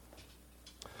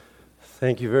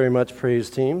Thank you very much,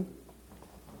 praise team.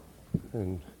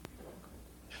 And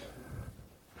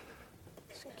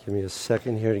just give me a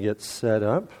second here to get set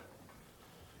up.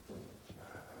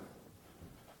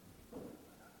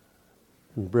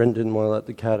 And Brent didn't want to let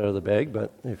the cat out of the bag,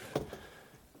 but if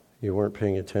you weren't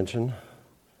paying attention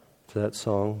to that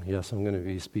song, yes, I'm going to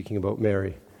be speaking about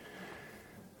Mary.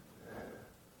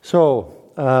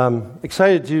 So,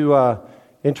 excited to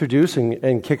introduce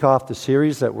and kick off the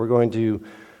series that we're going to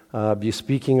be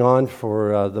speaking on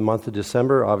for the month of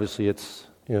December. Obviously, it's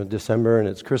December and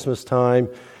it's Christmas time,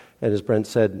 and as Brent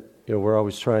said, we're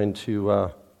always trying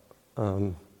to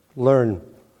learn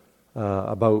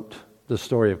about the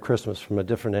story of Christmas from a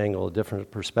different angle, a different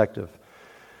perspective.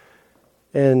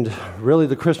 And really,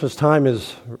 the Christmas time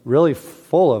is really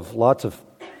full of lots of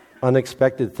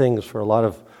unexpected things for a lot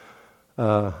of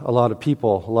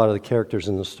people, a lot of the characters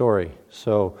in the story.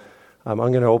 So I'm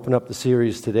going to open up the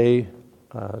series today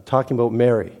talking about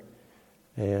Mary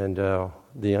and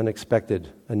the unexpected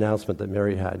announcement that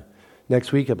Mary had.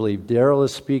 Next week, I believe Daryl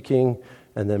is speaking,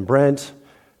 and then Brent,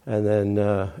 and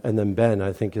then Ben,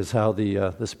 I think, is how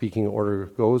the speaking order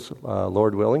goes,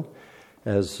 Lord willing,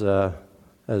 as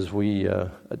we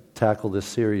tackle this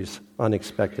series,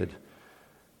 Unexpected.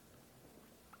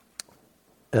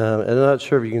 And I'm not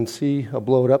sure if you can see, I'll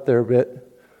blow it up there a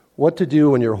bit. What to do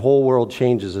when your whole world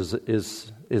changes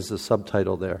is the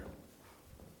subtitle there.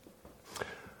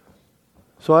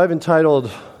 So I've entitled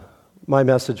my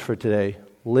message for today,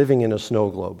 Living in a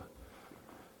Snow Globe.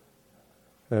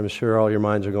 And I'm sure all your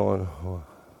minds are going,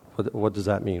 what does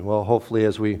that mean? Well, hopefully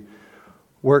as we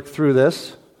work through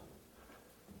this,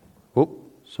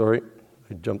 I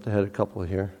jumped ahead a couple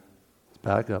here. Let's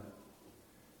back up.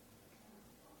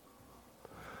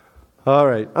 All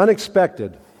right,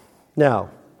 unexpected. Now,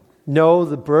 no,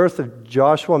 the birth of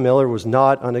Joshua Miller was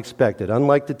not unexpected.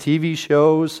 Unlike the TV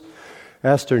shows,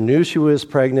 Esther knew she was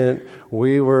pregnant.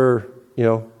 We were,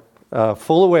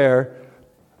 full aware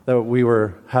that we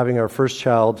were having our first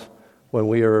child when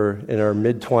we were in our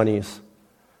mid-20s.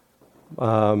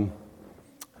 But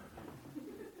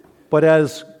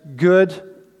as good,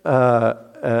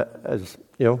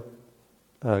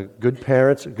 good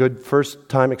parents, good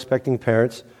first-time expecting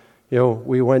parents,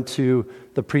 we went to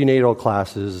the prenatal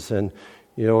classes, and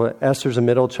Esther's a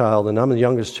middle child, and I'm the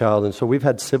youngest child, and so we've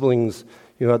had siblings,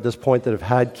 at this point that have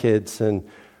had kids, and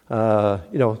so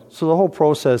the whole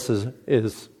process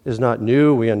is not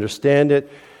new. We understand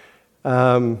it,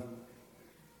 but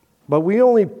we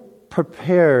only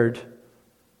prepared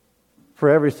for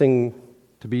everything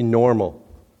to be normal,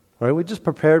 right? We just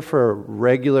prepared for a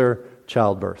regular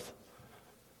childbirth,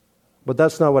 but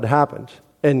that's not what happened.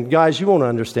 And guys, you won't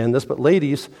understand this, but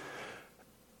ladies,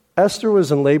 Esther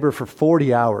was in labor for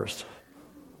 40 hours.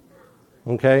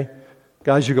 Okay?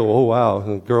 Guys, you go, oh, wow.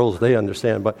 And girls, they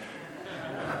understand. But,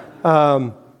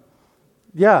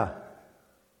 yeah.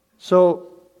 So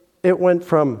it went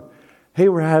from, hey,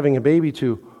 we're having a baby,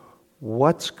 to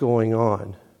what's going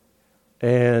on?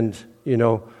 And,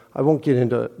 I won't get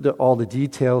into all the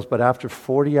details, but after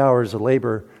 40 hours of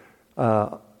labor,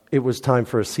 it was time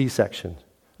for a C-section.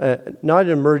 Not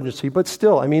an emergency, but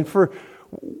still,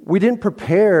 we didn't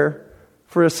prepare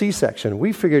for a C-section.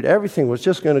 We figured everything was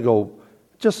just going to go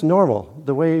just normal,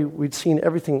 the way we'd seen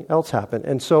everything else happen.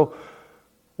 And so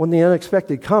when the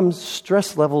unexpected comes,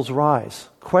 stress levels rise.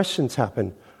 Questions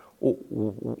happen.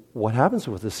 What happens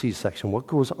with a C-section? What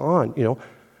goes on?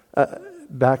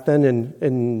 Back then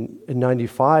in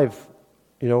 95,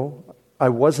 I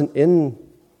wasn't in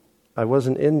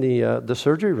the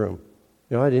surgery room.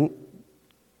 I didn't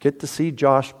get to see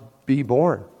Josh be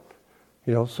born.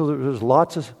 So there was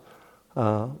lots of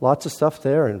stuff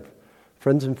there, and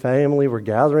friends and family were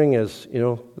gathering as,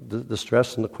 the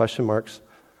stress and the question marks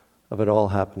of it all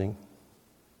happening.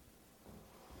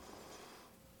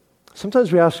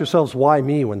 Sometimes we ask ourselves, why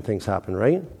me when things happen,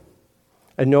 right?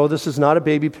 And no, this is not a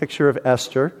baby picture of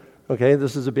Esther, okay?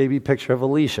 This is a baby picture of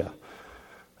Alicia.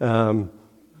 And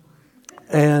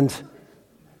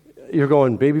you're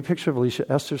going, baby picture of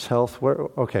Alicia, Esther's health, where?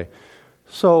 Okay.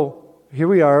 So here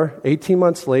we are, 18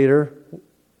 months later,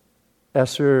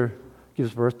 Esther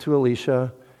gives birth to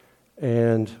Alicia,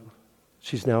 and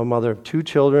she's now a mother of 2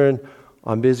 children.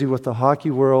 I'm busy with the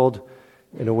hockey world,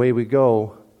 and away we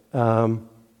go.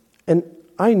 And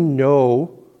I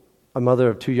know a mother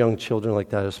of 2 young children like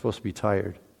that is supposed to be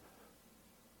tired.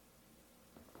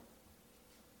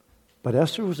 But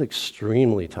Esther was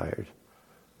extremely tired.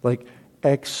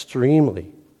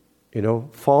 Extremely.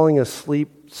 Falling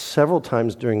asleep several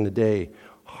times during the day.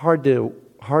 Hard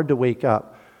to wake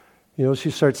up.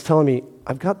 She starts telling me,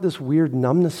 I've got this weird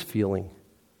numbness feeling.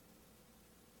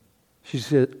 She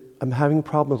said, I'm having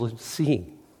problems with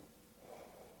seeing.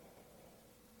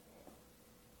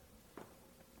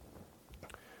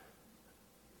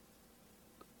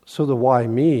 So the why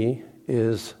me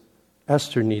is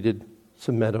Esther needed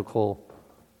some medical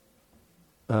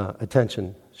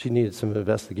attention. She needed some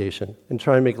investigation. And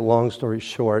trying to make a long story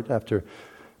short, after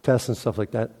tests and stuff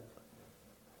like that,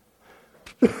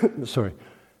 sorry,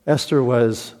 Esther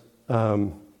was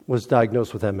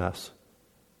diagnosed with MS.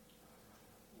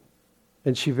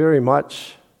 And she very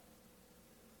much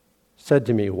said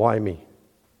to me, why me?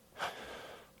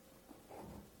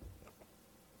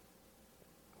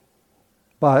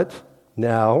 But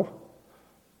now,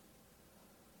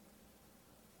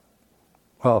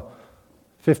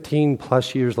 15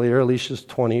 plus years later, Alicia's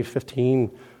 20,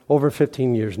 over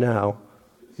 15 years now.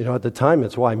 At the time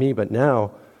it's why me, but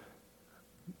now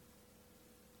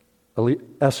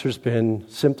Esther's been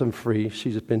symptom-free.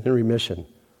 She's been in remission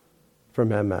from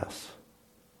MS.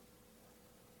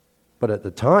 But at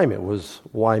the time it was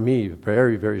why me,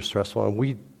 very, very stressful. And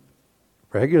we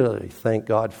regularly thank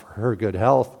God for her good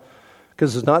health,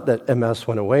 because it's not that MS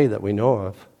went away that we know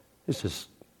of. It's just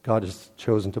God has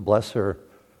chosen to bless her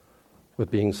with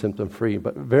being symptom-free,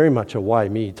 but very much a why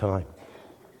me time.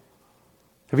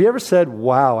 Have you ever said,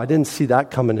 wow, I didn't see that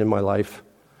coming in my life.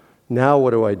 Now what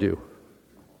do I do?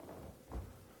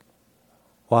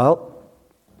 Well,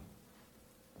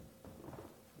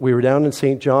 we were down in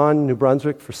St. John, New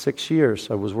Brunswick for 6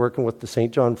 years. I was working with the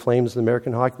St. John Flames, the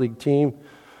American Hockey League team.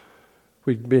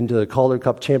 We'd been to the Calder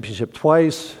Cup Championship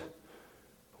twice.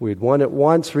 We'd won it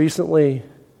once recently.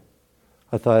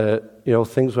 I thought,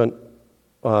 things went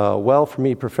well for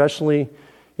me professionally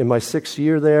in my 6th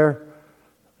year there.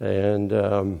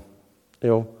 And,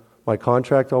 my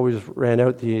contract always ran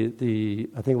out I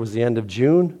think it was the end of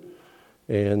June.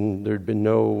 And there'd been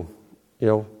no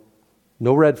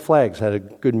red flags. Had a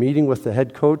good meeting with the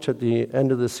head coach at the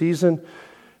end of the season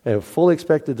and fully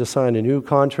expected to sign a new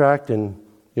contract and,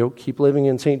 keep living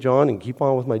in St. John and keep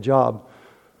on with my job.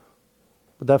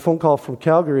 But that phone call from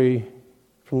Calgary,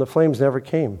 from the Flames, never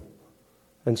came.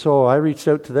 And so I reached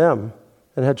out to them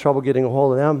and had trouble getting a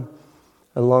hold of them.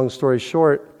 And long story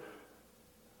short,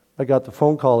 I got the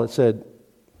phone call that said,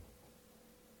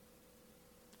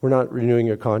 we're not renewing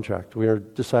your contract. We are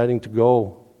deciding to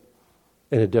go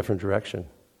in a different direction.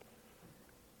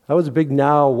 That was a big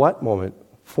now what moment.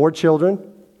 4 children.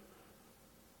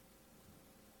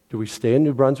 Do we stay in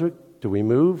New Brunswick? Do we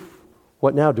move?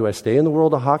 What now? Do I stay in the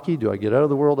world of hockey? Do I get out of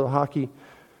the world of hockey?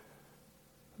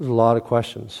 There's a lot of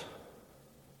questions.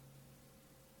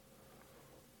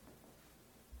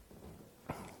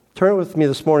 Turn with me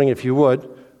this morning, if you would,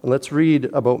 and let's read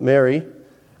about Mary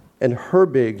and her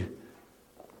big,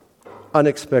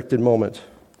 unexpected moment.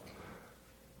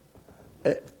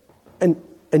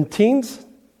 And teens,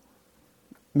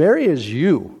 Mary is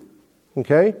you,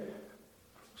 okay?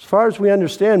 As far as we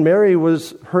understand, Mary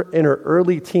was in her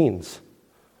early teens.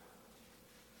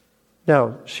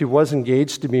 Now, she was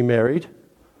engaged to be married,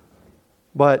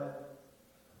 but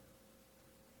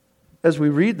as we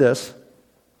read this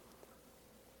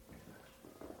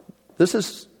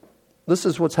is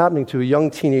what's happening to a young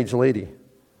teenage lady.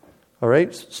 All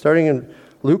right? Starting in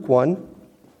Luke 1,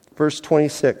 verse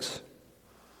 26.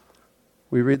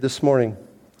 We read this morning.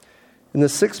 In the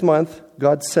 6th month,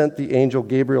 God sent the angel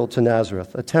Gabriel to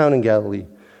Nazareth, a town in Galilee,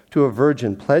 to a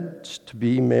virgin pledged to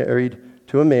be married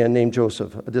to a man named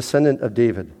Joseph, a descendant of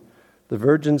David. The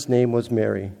virgin's name was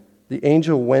Mary. The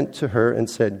angel went to her and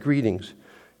said, "Greetings,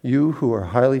 you who are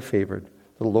highly favored.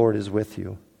 The Lord is with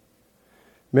you."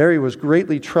 Mary was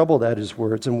greatly troubled at his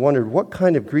words and wondered what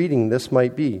kind of greeting this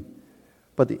might be.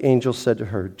 But the angel said to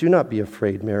her, "Do not be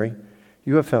afraid, Mary.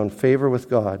 You have found favor with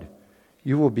God.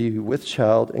 You will be with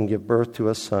child and give birth to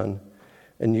a son,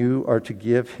 and you are to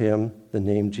give him the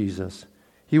name Jesus.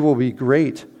 He will be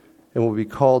great and will be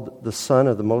called the Son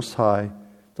of the Most High.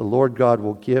 The Lord God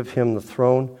will give him the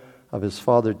throne of his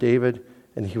father David,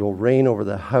 and he will reign over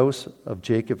the house of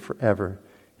Jacob forever.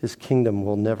 His kingdom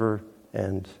will never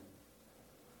end."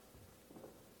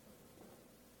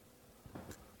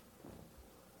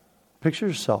 Picture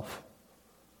yourself.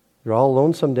 You're all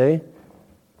alone someday,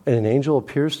 and an angel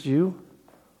appears to you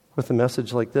with a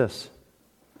message like this.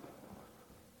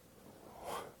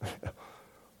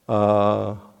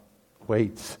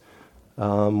 Wait.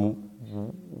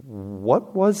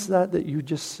 What was that you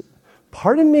just...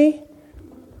 Pardon me?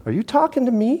 Are you talking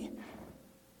to me?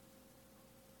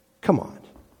 Come on.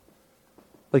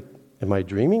 Like, am I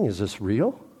dreaming? Is this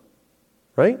real?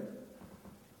 Right?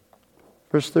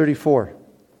 Verse 34.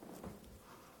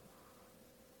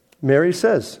 Mary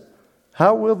says,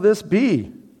 "How will this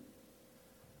be?"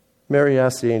 Mary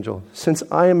asked the angel, since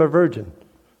I am a virgin,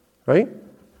 right?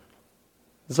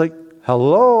 It's like,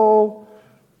 hello,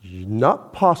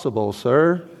 not possible,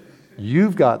 sir.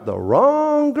 You've got the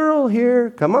wrong girl here.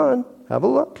 Come on, have a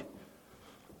look.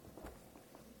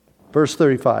 Verse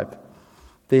 35,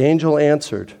 the angel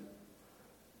answered,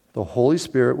 the Holy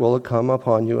Spirit will come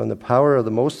upon you, and the power of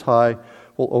the Most High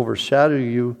will overshadow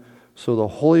you, so the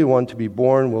Holy One to be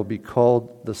born will be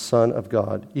called the Son of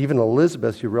God. Even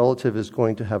Elizabeth, your relative, is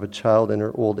going to have a child in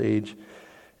her old age,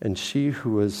 and she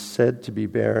who was said to be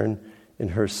barren in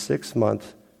her 6th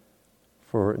month,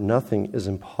 for nothing is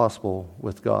impossible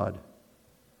with God.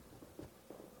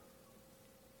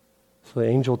 So the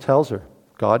angel tells her,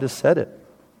 God has said it.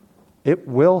 It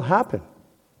will happen.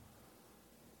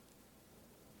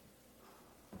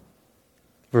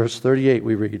 Verse 38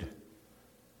 we read.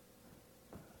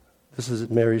 This is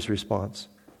Mary's response.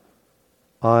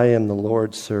 I am the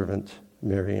Lord's servant,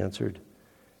 Mary answered.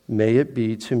 May it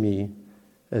be to me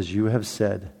as you have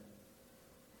said.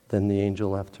 Then the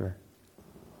angel left her.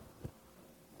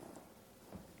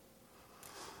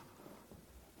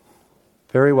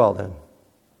 Very well then,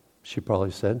 she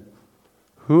probably said.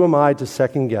 Who am I to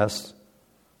second guess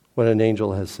what an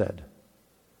angel has said?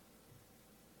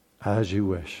 As you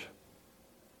wish.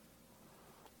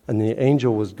 And the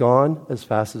angel was gone as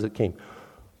fast as it came.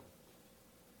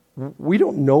 We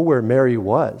don't know where Mary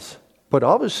was, but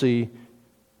obviously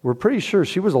we're pretty sure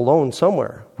she was alone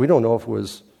somewhere. We don't know if it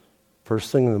was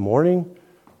first thing in the morning,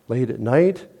 late at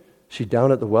night, she's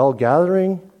down at the well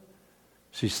gathering,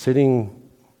 she's sitting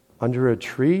under a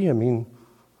tree. I mean,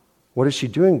 what is she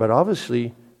doing? But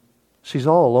obviously, she's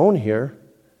all alone here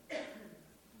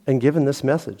and given this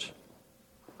message.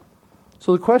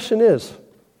 So the question is,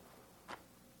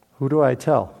 who do I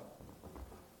tell?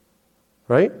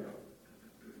 Right?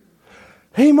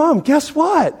 Hey, Mom, guess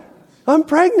what? I'm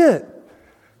pregnant.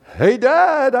 Hey,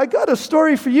 Dad, I got a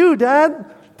story for you,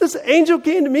 Dad. This angel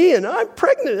came to me and I'm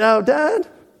pregnant now, Dad.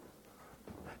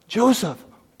 Joseph,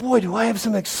 boy, do I have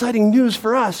some exciting news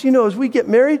for us. You know, as we get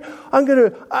married,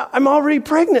 I'm already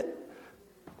pregnant.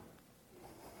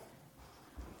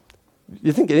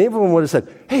 You think any of them would have said,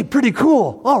 hey, pretty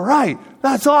cool. All right,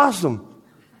 that's awesome.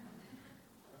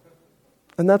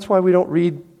 And that's why we don't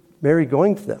read Mary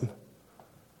going to them.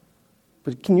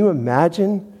 But can you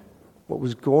imagine what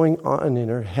was going on in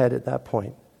her head at that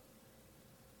point?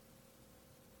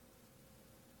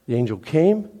 The angel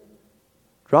came,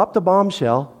 dropped the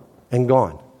bombshell, and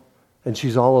gone. And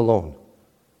she's all alone.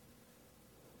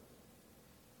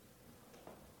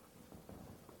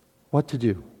 What to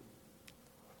do?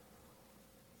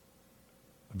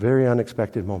 A very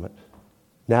unexpected moment.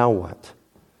 Now what?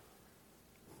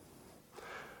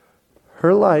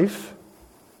 Her life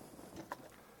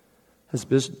has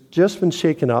just been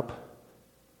shaken up.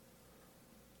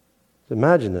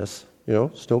 Imagine this,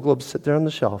 snow globes sit there on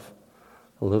the shelf.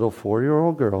 A little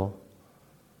 4-year-old girl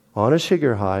on a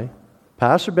sugar high,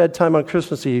 past her bedtime on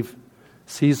Christmas Eve,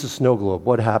 sees the snow globe.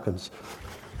 What happens?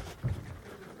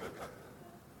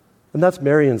 And that's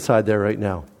Mary inside there right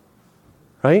now,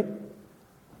 right?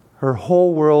 Her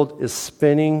whole world is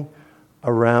spinning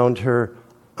around her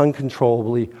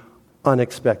uncontrollably,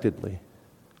 unexpectedly.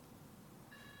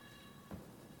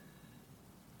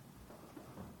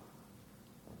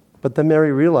 But then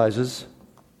Mary realizes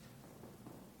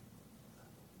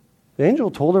the angel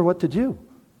told her what to do.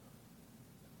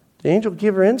 The angel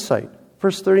gave her insight.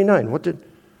 Verse 39. What did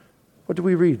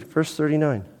we read? Verse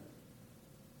 39.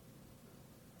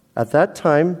 At that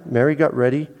time, Mary got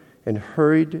ready and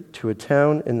hurried to a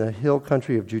town in the hill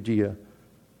country of Judea,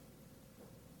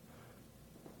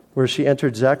 where she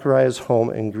entered Zechariah's home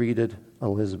and greeted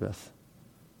Elizabeth.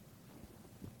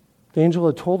 The angel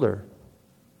had told her,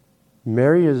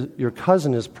 Mary, your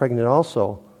cousin, is pregnant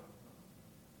also.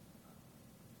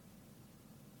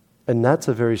 And that's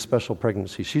a very special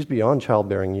pregnancy. She's beyond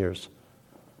childbearing years.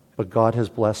 But God has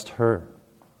blessed her.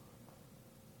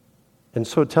 And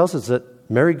so it tells us that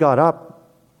Mary got up,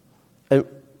 and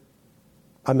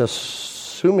I'm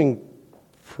assuming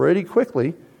pretty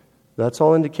quickly, that's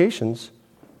all indications,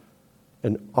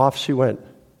 and off she went.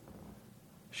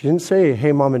 She didn't say,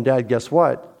 hey, Mom and Dad, guess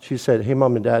what? She said, hey,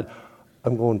 Mom and Dad,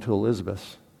 I'm going to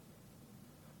Elizabeth.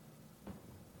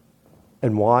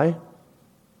 And why?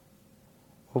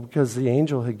 Well, because the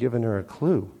angel had given her a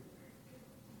clue.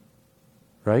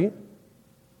 Right?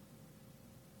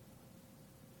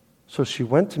 So she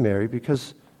went to Mary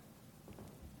because,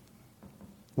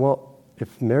 well,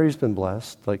 if Mary's been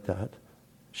blessed like that,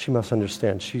 she must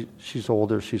understand. She's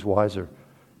older, she's wiser.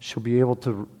 She'll be able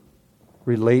to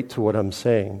relate to what I'm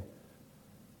saying.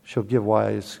 She'll give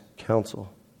wise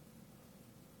counsel.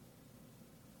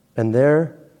 And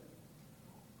there,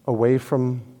 away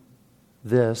from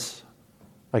this,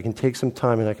 I can take some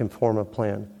time and I can form a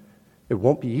plan. It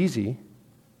won't be easy,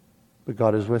 but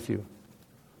God is with you.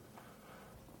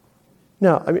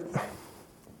 Now,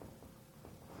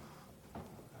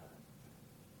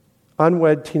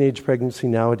 unwed teenage pregnancy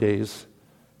nowadays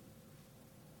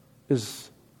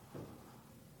is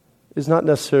not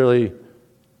necessarily,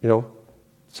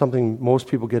 something most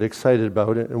people get excited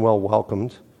about and well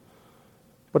welcomed,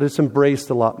 but it's embraced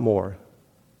a lot more.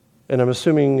 And I'm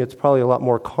assuming it's probably a lot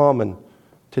more common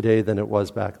today than it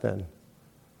was back then.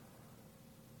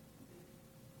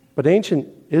 But ancient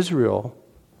Israel,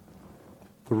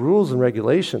 the rules and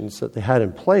regulations that they had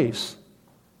in place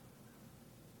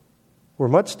were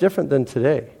much different than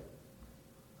today.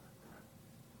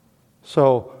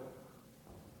 So,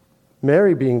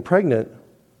 Mary being pregnant,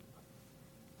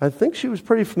 I think she was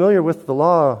pretty familiar with the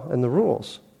law and the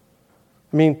rules.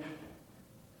 In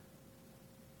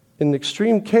the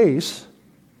extreme case,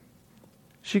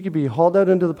 she could be hauled out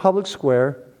into the public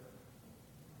square,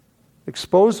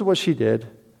 exposed to what she did,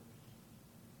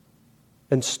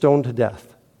 and stoned to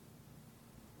death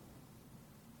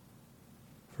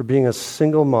for being a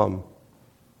single mom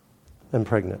and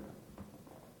pregnant.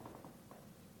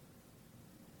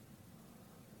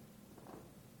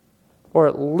 Or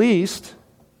at least,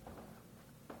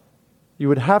 you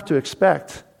would have to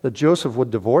expect that Joseph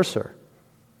would divorce her.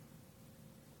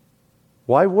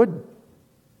 Why would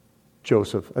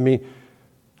Joseph?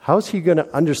 How's he going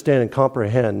to understand and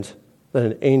comprehend that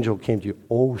an angel came to you?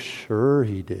 Oh, sure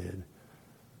he did.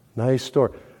 Nice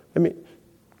story.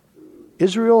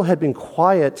 Israel had been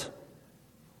quiet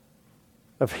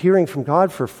of hearing from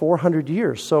God for 400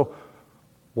 years. So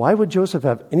why would Joseph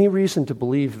have any reason to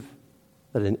believe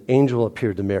that an angel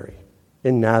appeared to Mary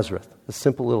in Nazareth, a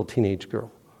simple little teenage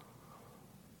girl?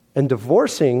 And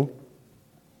divorcing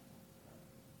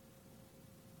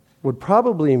would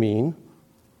probably mean,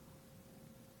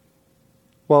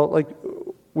 like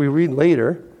we read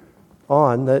later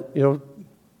on, that,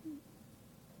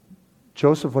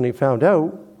 Joseph, when he found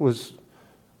out, was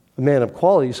a man of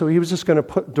quality, so he was just going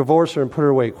to divorce her and put her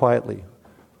away quietly.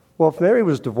 Well, if Mary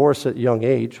was divorced at a young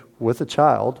age with a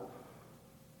child,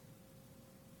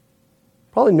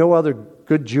 probably no other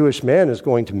good Jewish man is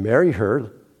going to marry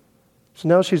her. So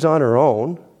now she's on her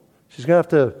own. She's going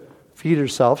to have to feed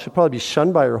herself. She'll probably be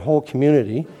shunned by her whole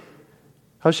community.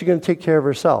 How's she going to take care of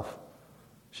herself?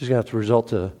 She's going to have to resort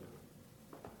to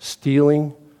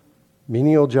stealing,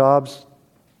 menial jobs,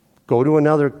 go to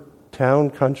another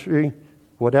town, country,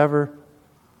 whatever.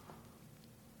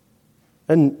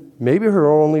 And maybe her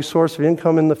only source of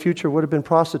income in the future would have been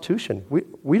prostitution.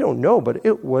 We don't know, but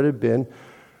it would have been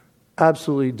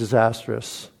absolutely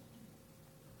disastrous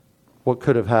what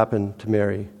could have happened to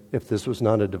Mary if this was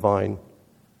not a divine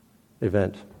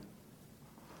event.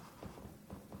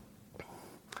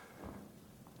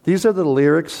 These are the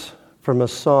lyrics from a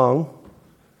song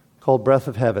called Breath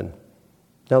of Heaven.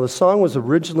 Now, the song was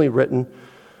originally written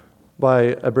by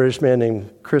a British man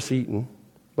named Chris Eaton,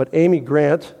 but Amy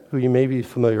Grant, who you may be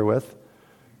familiar with,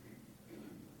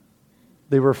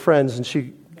 they were friends, and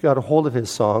she got a hold of his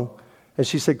song, and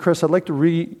she said, "Chris, I'd like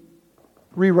to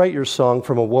rewrite your song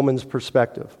from a woman's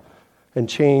perspective," and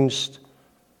changed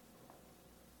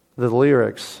the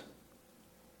lyrics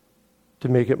to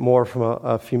make it more from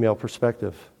a female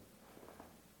perspective.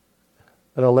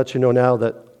 And I'll let you know now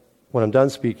that when I'm done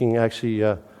speaking, actually,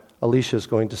 Alicia is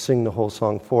going to sing the whole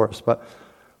song for us. But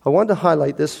I wanted to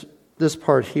highlight this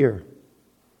part here.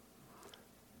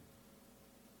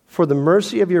 "For the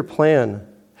mercy of your plan,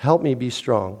 help me be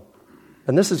strong."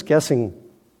 And this is guessing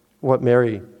what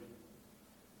Mary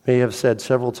may have said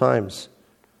several times.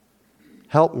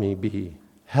 Help me,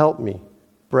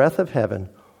 breath of heaven,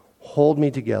 hold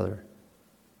me together.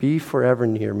 Be forever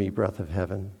near me, breath of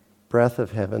heaven,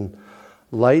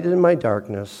 light in my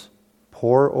darkness,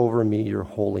 pour over me your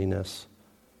holiness,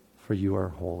 for you are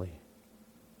holy.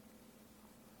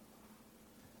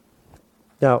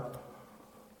 Now,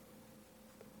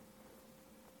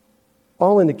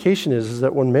 all indication is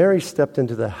that when Mary stepped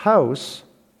into the house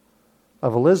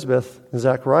of Elizabeth and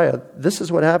Zechariah, this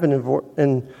is what happened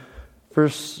in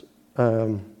verse,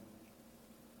 where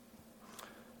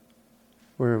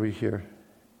are we here?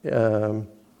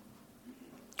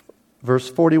 Verse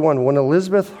 41, when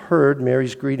Elizabeth heard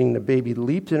Mary's greeting, the baby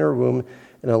leaped in her womb,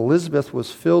 and Elizabeth was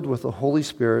filled with the Holy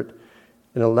Spirit.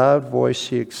 In a loud voice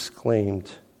she exclaimed,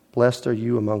 "Blessed are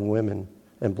you among women,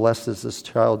 and blessed is this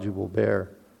child you will bear."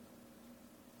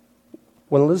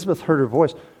 When Elizabeth heard her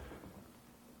voice,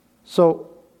 so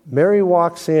Mary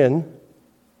walks in,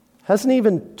 hasn't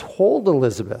even told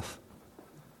Elizabeth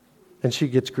and she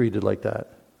gets greeted like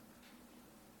that.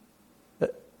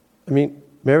 I mean,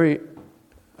 Mary,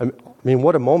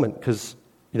 what a moment, because,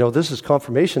 this is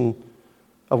confirmation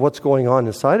of what's going on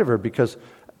inside of her, because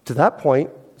to that point,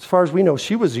 as far as we know,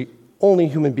 she was the only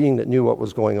human being that knew what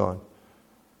was going on.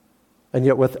 And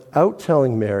yet, without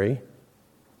telling Mary,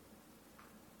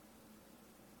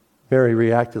 Mary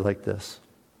reacted like this.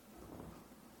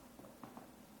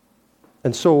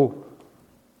 And so,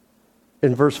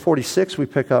 in verse 46, we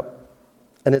pick up,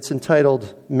 and it's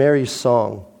entitled Mary's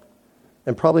Song,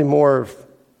 and probably more of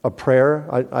a prayer.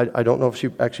 I don't know if she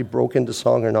actually broke into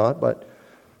song or not, but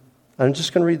I'm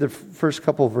just going to read the first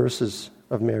couple of verses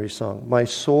of Mary's song. My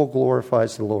soul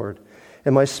glorifies the Lord,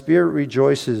 and my spirit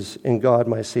rejoices in God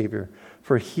my Savior,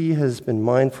 for he has been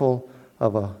mindful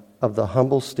of the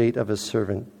humble state of his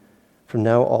servant. From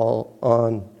now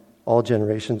on, all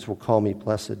generations will call me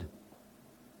blessed.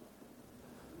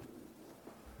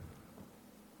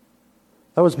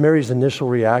 That was Mary's initial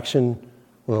reaction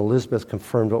when Elizabeth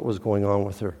confirmed what was going on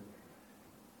with her.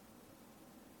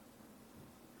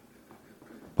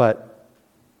 But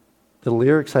the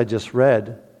lyrics I just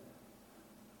read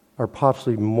are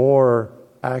possibly more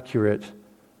accurate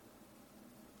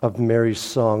of Mary's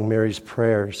song, Mary's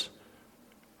prayers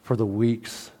for the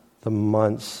weeks, the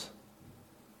months,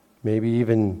 maybe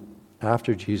even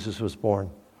after Jesus was born.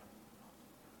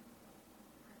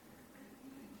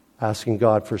 Asking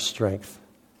God for strength.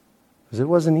 Because it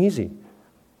wasn't easy.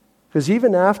 Because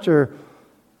even after,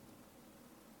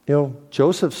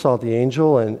 Joseph saw the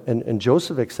angel and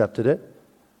Joseph accepted it,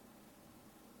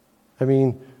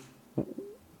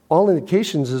 all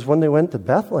indications is when they went to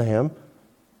Bethlehem,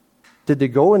 did they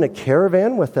go in a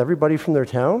caravan with everybody from their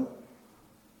town?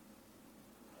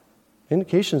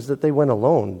 Indications that they went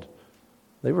alone.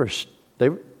 They were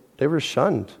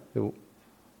shunned.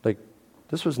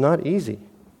 This was not easy.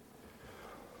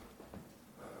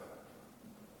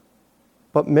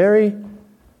 But Mary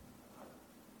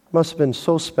must have been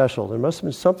so special. There must have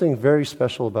been something very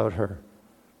special about her.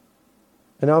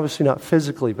 And obviously not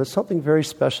physically, but something very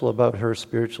special about her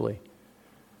spiritually.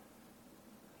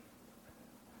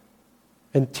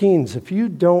 And teens, if you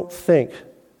don't think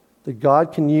that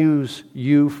God can use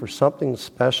you for something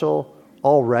special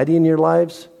already in your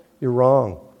lives, you're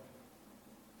wrong.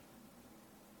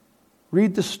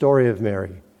 Read the story of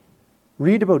Mary.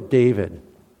 Read about David.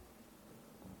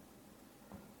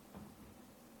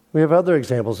 We have other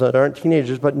examples that aren't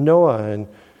teenagers, but Noah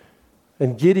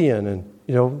and Gideon,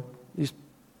 and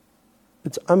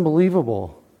it's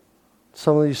unbelievable.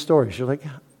 Some of these stories, you're like,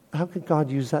 how could God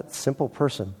use that simple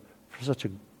person for such a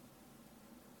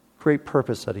great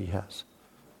purpose that He has?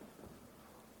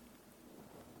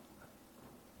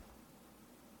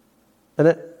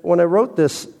 And when I wrote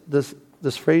this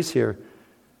phrase here,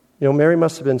 Mary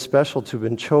must have been special to have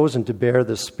been chosen to bear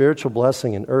this spiritual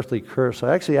blessing and earthly curse. So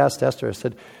I actually asked Esther, I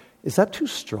said, is that too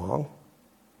strong?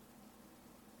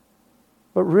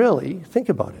 But really, think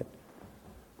about it.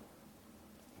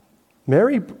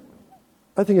 Mary,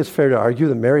 I think it's fair to argue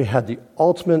that Mary had the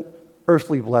ultimate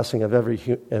earthly blessing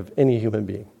of any human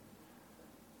being.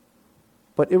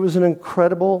 But it was an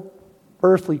incredible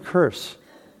earthly curse.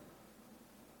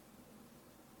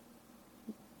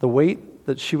 The weight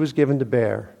that she was given to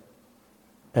bear,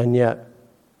 and yet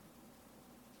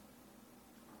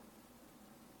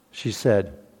she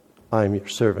said, I am your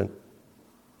servant.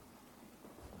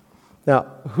 Now,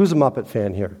 who's a Muppet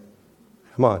fan here?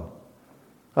 Come on.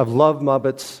 I've loved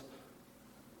Muppets.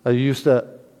 I used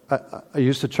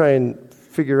to try and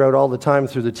figure out all the time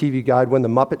through the TV guide when the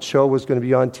Muppet Show was going to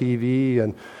be on TV,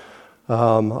 and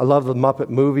I love the Muppet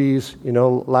movies.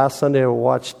 Last Sunday I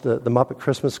watched the Muppet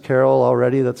Christmas Carol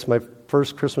already. That's my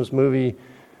first Christmas movie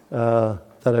that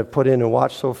I've put in and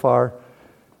watched so far.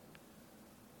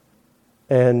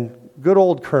 And good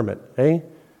old Kermit, eh?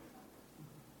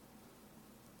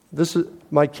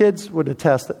 My kids would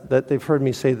attest that they've heard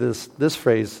me say this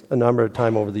phrase a number of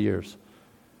times over the years.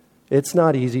 It's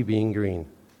not easy being green.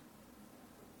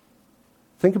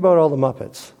 Think about all the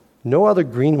Muppets. No other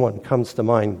green one comes to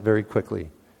mind very quickly.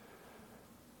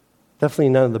 Definitely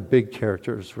none of the big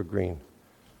characters were green.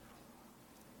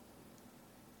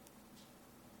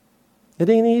 It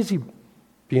ain't easy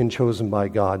being chosen by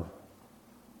God.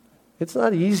 It's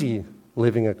not easy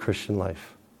living a Christian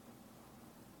life.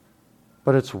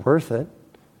 But it's worth it.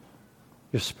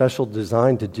 You're special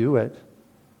designed to do it.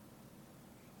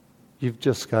 You've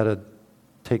just got to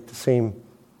take the same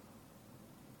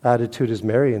attitude as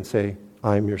Mary and say,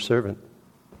 I am your servant.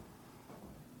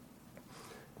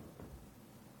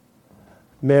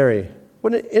 Mary.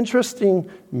 What an interesting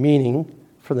meaning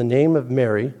for the name of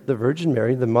Mary, the Virgin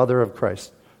Mary, the mother of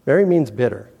Christ. Mary means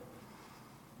bitter.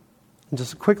 And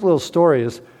just a quick little story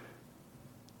is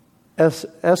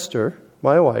Esther,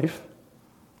 my wife,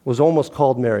 was almost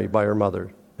called Mary by her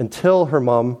mother until her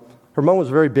mom was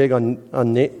very big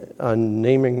on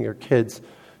naming her kids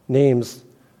names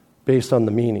based on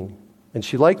the meaning. And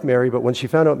she liked Mary, but when she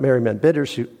found out Mary meant bitter,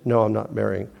 no, I'm not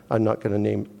marrying. I'm not going to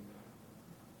name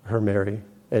her Mary,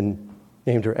 and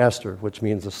named her Esther, which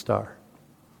means a star.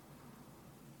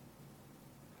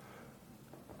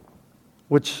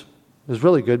 Which is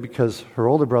really good because her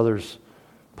older brother's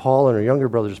Paul and her younger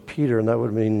brother's Peter, and that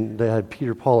would mean they had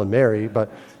Peter, Paul, and Mary, but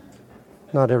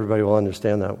not everybody will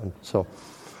understand that one. So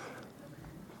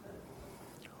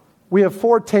we have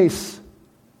 4 tastes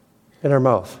in our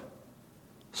mouth: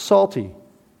 salty,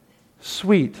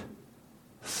 sweet,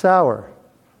 sour,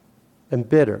 and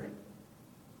bitter.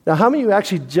 Now, how many of you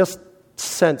actually just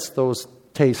sense those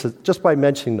tastes just by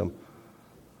mentioning them?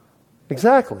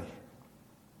 Exactly.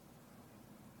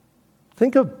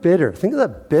 Think of bitter. Think of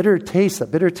that bitter taste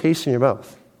in your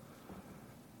mouth.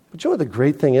 But you know what the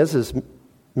great thing is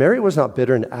Mary was not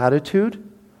bitter in attitude,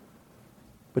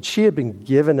 but she had been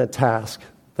given a task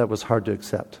that was hard to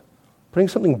accept. Putting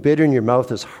something bitter in your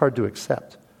mouth is hard to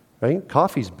accept, right?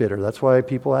 Coffee's bitter. That's why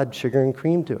people add sugar and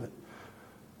cream to it,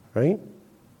 right?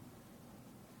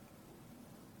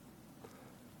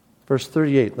 Verse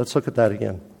 38, let's look at that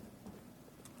again.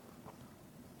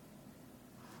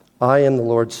 I am the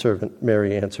Lord's servant,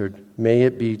 Mary answered. May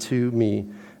it be to me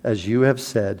as you have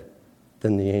said.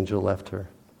 Then the angel left her.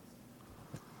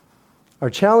 Our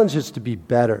challenge is to be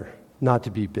better, not to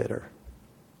be bitter.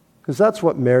 Because that's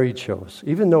what Mary chose.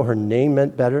 Even though her name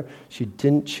meant better, she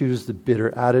didn't choose the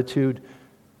bitter attitude.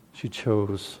 She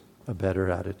chose a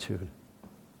better attitude.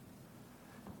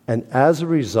 And as a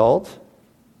result,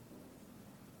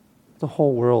 the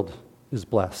whole world is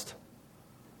blessed.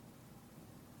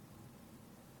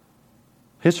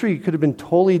 History could have been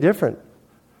totally different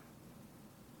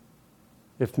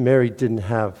if Mary didn't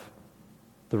have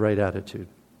the right attitude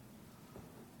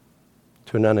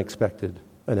to an unexpected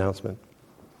announcement.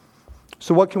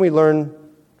 So what can we learn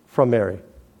from Mary?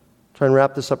 Try and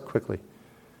wrap this up quickly.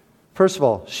 First of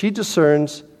all, she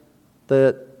discerns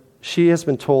that she has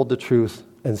been told the truth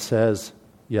and says,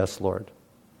 "Yes, Lord."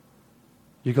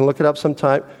 You can look it up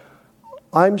sometime.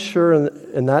 I'm sure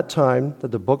in that time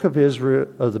that the book of Israel,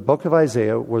 or the book of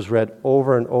Isaiah, was read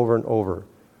over and over and over.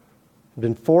 It had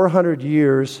been 400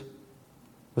 years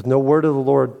with no word of the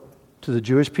Lord to the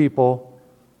Jewish people.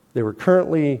 They were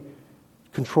currently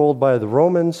controlled by the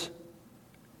Romans,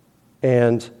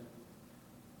 and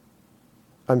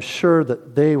I'm sure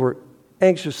that they were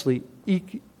anxiously,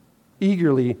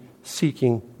 eagerly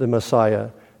seeking the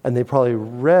Messiah, and they probably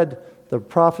read the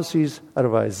prophecies out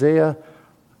of Isaiah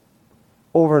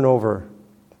over and over.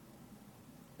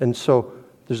 And so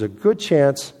there's a good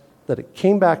chance that it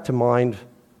came back to mind,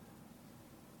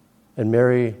 and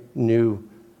Mary knew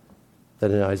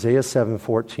that in Isaiah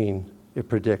 7:14 it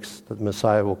predicts that the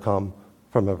Messiah will come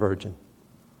from a virgin.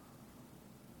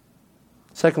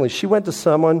 Secondly, she went to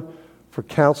someone for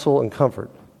counsel and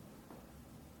comfort.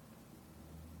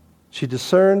 She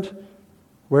discerned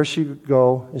where she would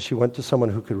go, and she went to someone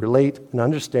who could relate and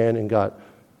understand and got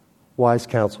wise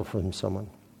counsel from someone.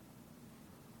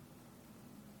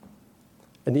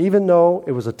 And even though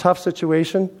it was a tough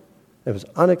situation, it was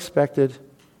unexpected,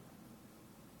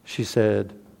 she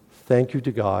said, "Thank you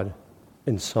to God,"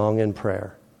 in song and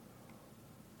prayer.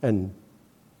 And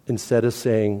instead of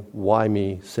saying, "Why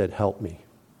me?" said, "Help me."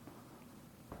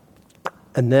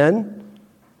 And then,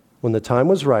 when the time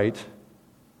was right,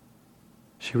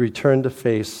 she returned to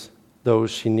face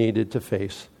those she needed to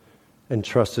face and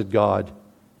trusted God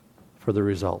for the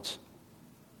results.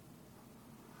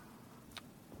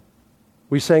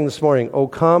 We sang this morning, O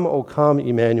come,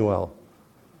 Emmanuel."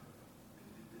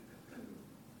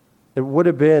 It would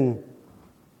have been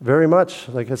very much,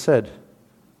 like I said,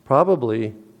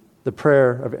 probably the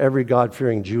prayer of every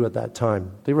God-fearing Jew at that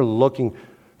time. They were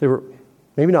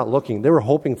maybe not looking, they were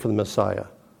hoping for the Messiah.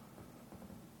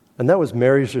 And that was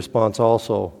Mary's response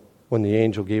also when the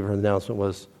angel gave her the announcement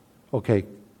was, "Okay,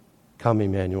 come,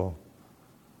 Emmanuel."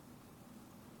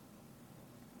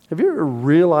 Have you ever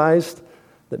realized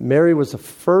that Mary was the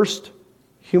first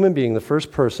human being, the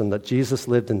first person that Jesus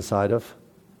lived inside of?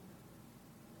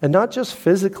 And not just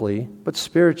physically, but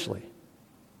spiritually.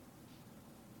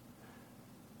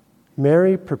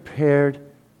 Mary prepared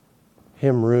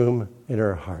him room in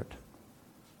her heart.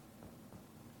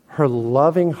 Her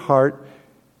loving heart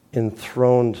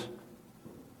enthroned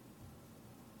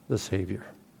the Savior.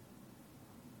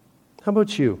 How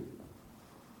about you?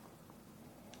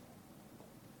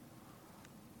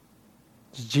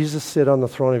 Does Jesus sit on the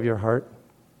throne of your heart?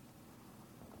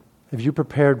 Have you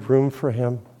prepared room for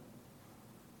him?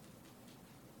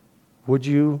 Would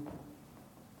you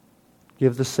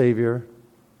give the Savior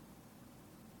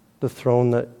the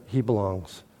throne that he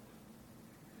belongs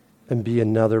and be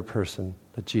another person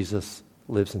that Jesus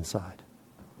lives inside?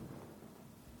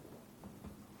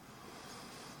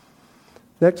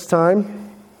 Next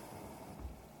time,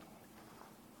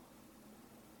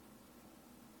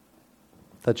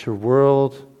 that your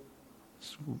world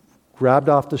is grabbed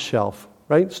off the shelf,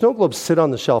 right? Snow globes sit on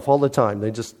the shelf all the time.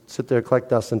 They just sit there, collect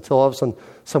dust until all of a sudden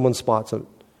someone spots them.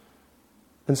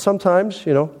 And sometimes,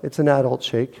 it's an adult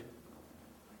shake.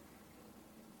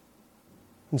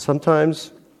 And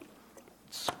sometimes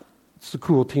it's a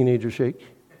cool teenager shake.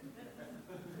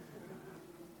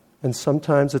 And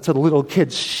sometimes it's a little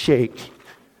kid's shake.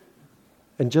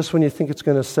 And just when you think it's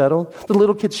going to settle, the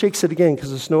little kid shakes it again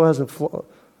because the snow hasn't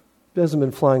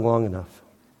been flying long enough.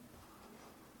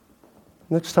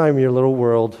 Next time your little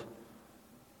world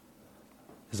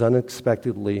is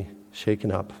unexpectedly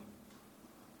shaken up,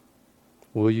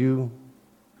 will you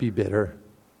be bitter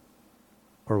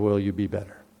or will you be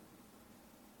better?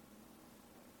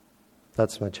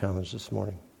 That's my challenge this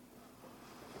morning.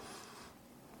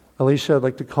 Alicia, I'd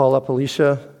like to call up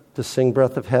Alicia to sing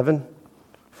Breath of Heaven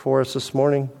for us this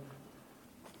morning.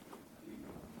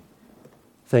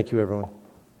 Thank you, everyone.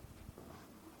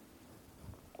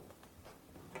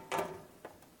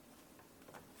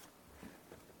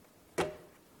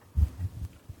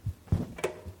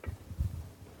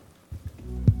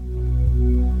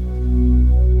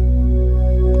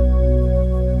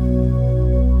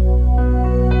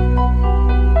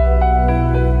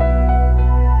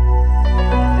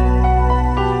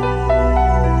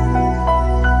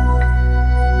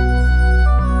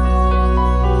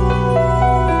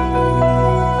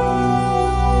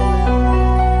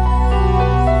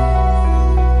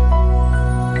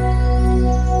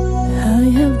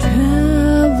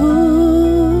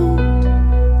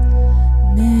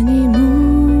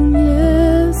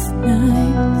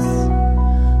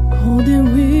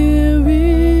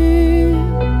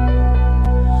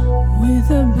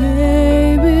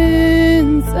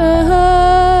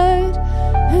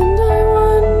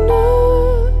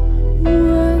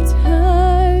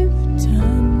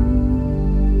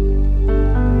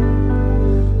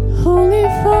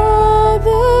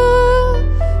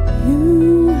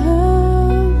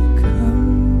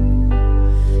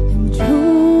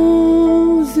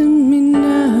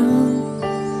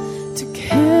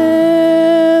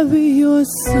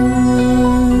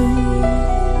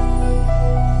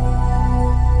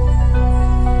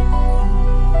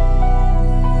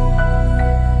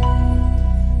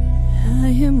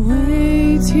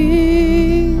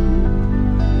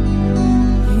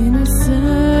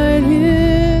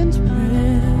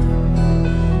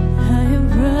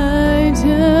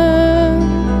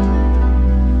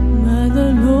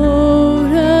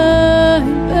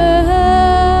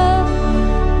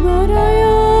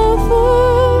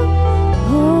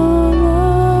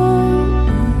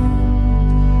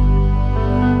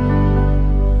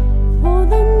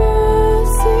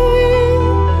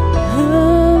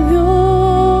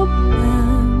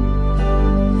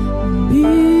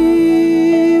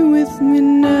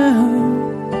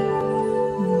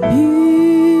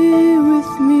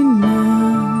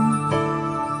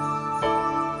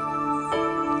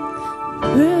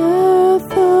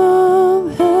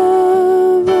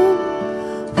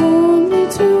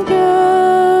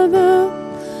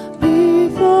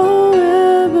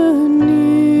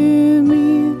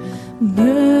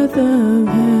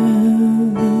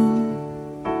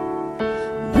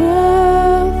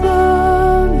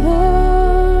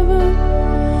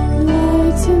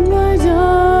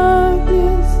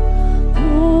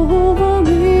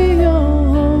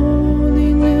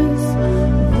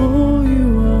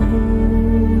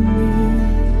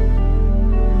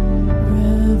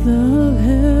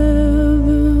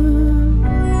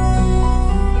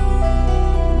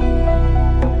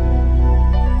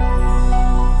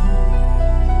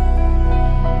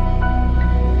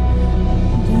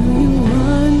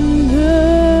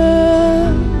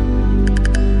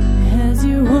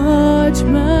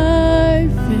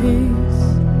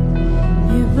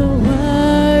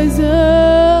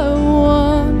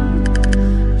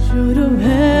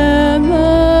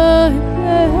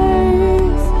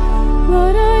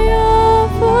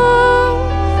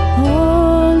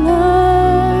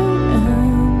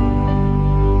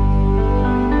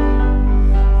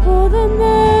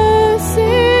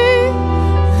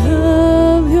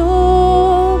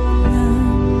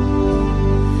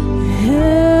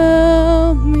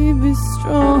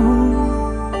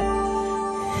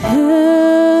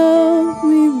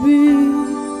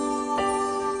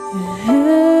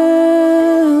 Yeah.